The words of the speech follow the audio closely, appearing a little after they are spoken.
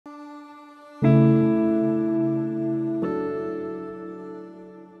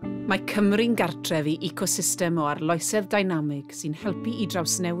Mae Cymru'n gartref i ecosystem o arloesedd dynamig sy'n helpu i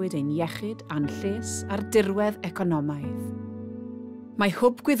drawsnewid ein iechyd a'n lles a'r dirwedd economaidd. Mae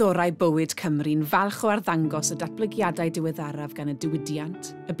hwb gwyddorau bywyd Cymru'n falch o arddangos y datblygiadau diweddaraf gan y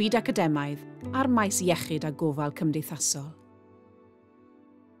diwydiant, y byd academaidd a'r maes iechyd a gofal cymdeithasol.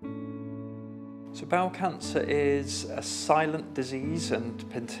 So bowel cancer is a silent disease and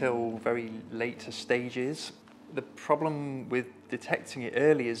until very later stages. The problem with detecting it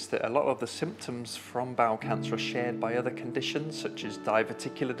early is that a lot of the symptoms from bowel cancer are shared by other conditions such as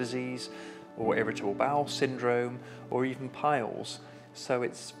diverticular disease or irritable bowel syndrome or even piles. So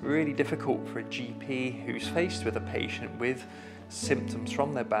it's really difficult for a GP who's faced with a patient with symptoms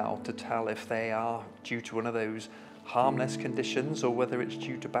from their bowel to tell if they are due to one of those harmless conditions or whether it's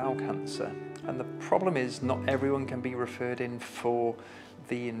due to bowel cancer. And the problem is not everyone can be referred in for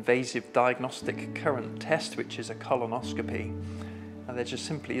the invasive diagnostic current test, which is a colonoscopy. And there just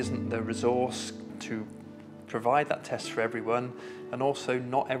simply isn't the resource to provide that test for everyone, and also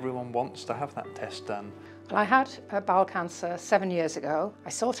not everyone wants to have that test done. Well, I had bowel cancer 7 years ago. I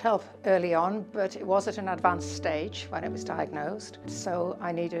sought help early on, but it was at an advanced stage when it was diagnosed. So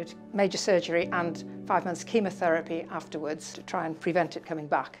I needed major surgery and 5 months chemotherapy afterwards to try and prevent it coming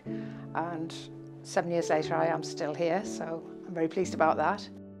back. And 7 years later, I am still here, so I'm very pleased about that.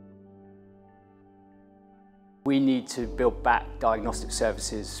 We need to build back diagnostic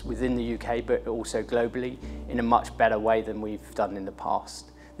services within the UK, but also globally, in a much better way than we've done in the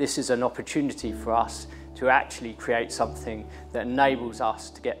past. This is an opportunity for us to actually create something that enables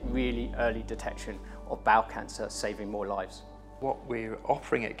us to get really early detection of bowel cancer, saving more lives. What we're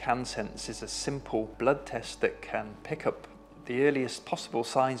offering at CanSense is a simple blood test that can pick up the earliest possible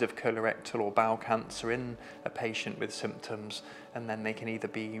signs of colorectal or bowel cancer in a patient with symptoms, and then they can either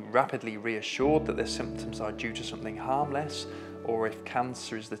be rapidly reassured that their symptoms are due to something harmless, or if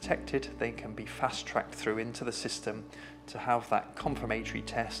cancer is detected, they can be fast-tracked through into the system to have that confirmatory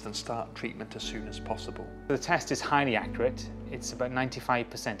test and start treatment as soon as possible. The test is highly accurate. It's about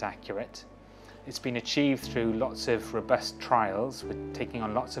 95% accurate. It's been achieved through lots of robust trials with taking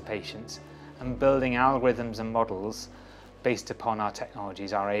on lots of patients and building algorithms and models based upon our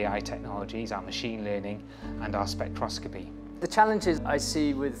technologies, our AI technologies, our machine learning and our spectroscopy. The challenges I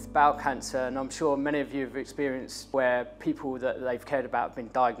see with bowel cancer, and I'm sure many of you have experienced where people that they've cared about have been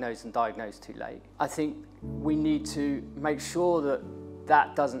diagnosed and diagnosed too late. I think we need to make sure that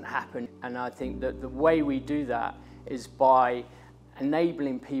that doesn't happen, and I think that the way we do that is by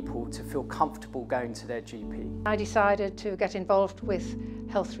enabling people to feel comfortable going to their GP. I decided to get involved with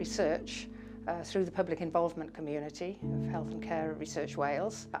health research through the public involvement community of Health and Care Research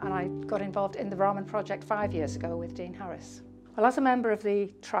Wales, and I got involved in the Raman project 5 years ago with Dean Harris. Well, as a member of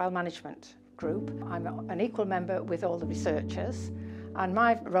the trial management group, I'm an equal member with all the researchers, and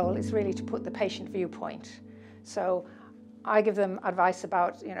my role is really to put the patient viewpoint. So I give them advice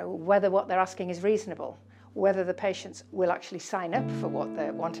about, whether what they're asking is reasonable, whether the patients will actually sign up for what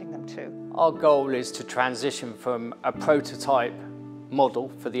they're wanting them to. Our goal is to transition from a prototype model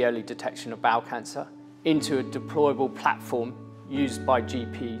for the early detection of bowel cancer into a deployable platform used by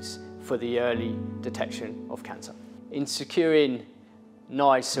GPs for the early detection of cancer. In securing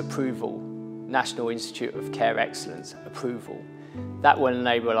NICE approval, National Institute of Care Excellence approval, that will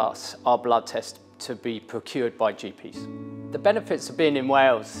enable us, our blood test, to be procured by GPs. The benefits of being in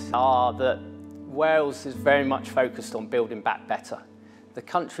Wales are that Wales is very much focused on building back better. The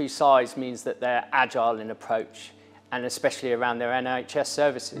country size means that they're agile in approach, and especially around their NHS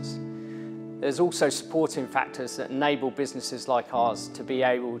services. There's also supporting factors that enable businesses like ours to be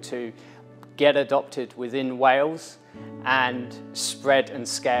able to get adopted within Wales and spread and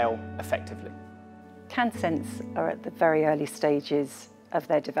scale effectively. CanSense are at the very early stages of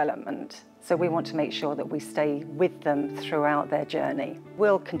their development, so we want to make sure that we stay with them throughout their journey.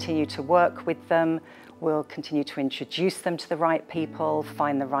 We'll continue to work with them, we'll continue to introduce them to the right people,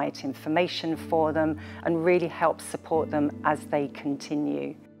 find the right information for them, and really help support them as they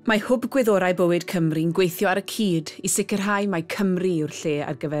continue. Mae hwb gwyddorau bywyd Cymru'n gweithio ar y cyd i sicrhau mae Cymru yw'r lle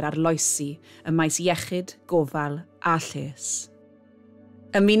ar gyfer arloesi y maes iechyd, gofal a lles.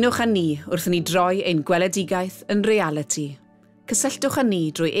 Ymunwch â ni wrth i ni droi ein gweledigaeth yn reality. Cysylltwch â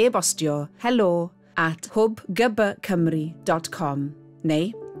ni drwy e-bostio hello@hubgbcymru.com neu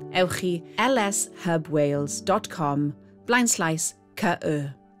ewch i lshubwales.com/ky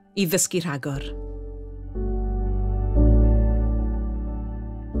i ddysgu rhagor.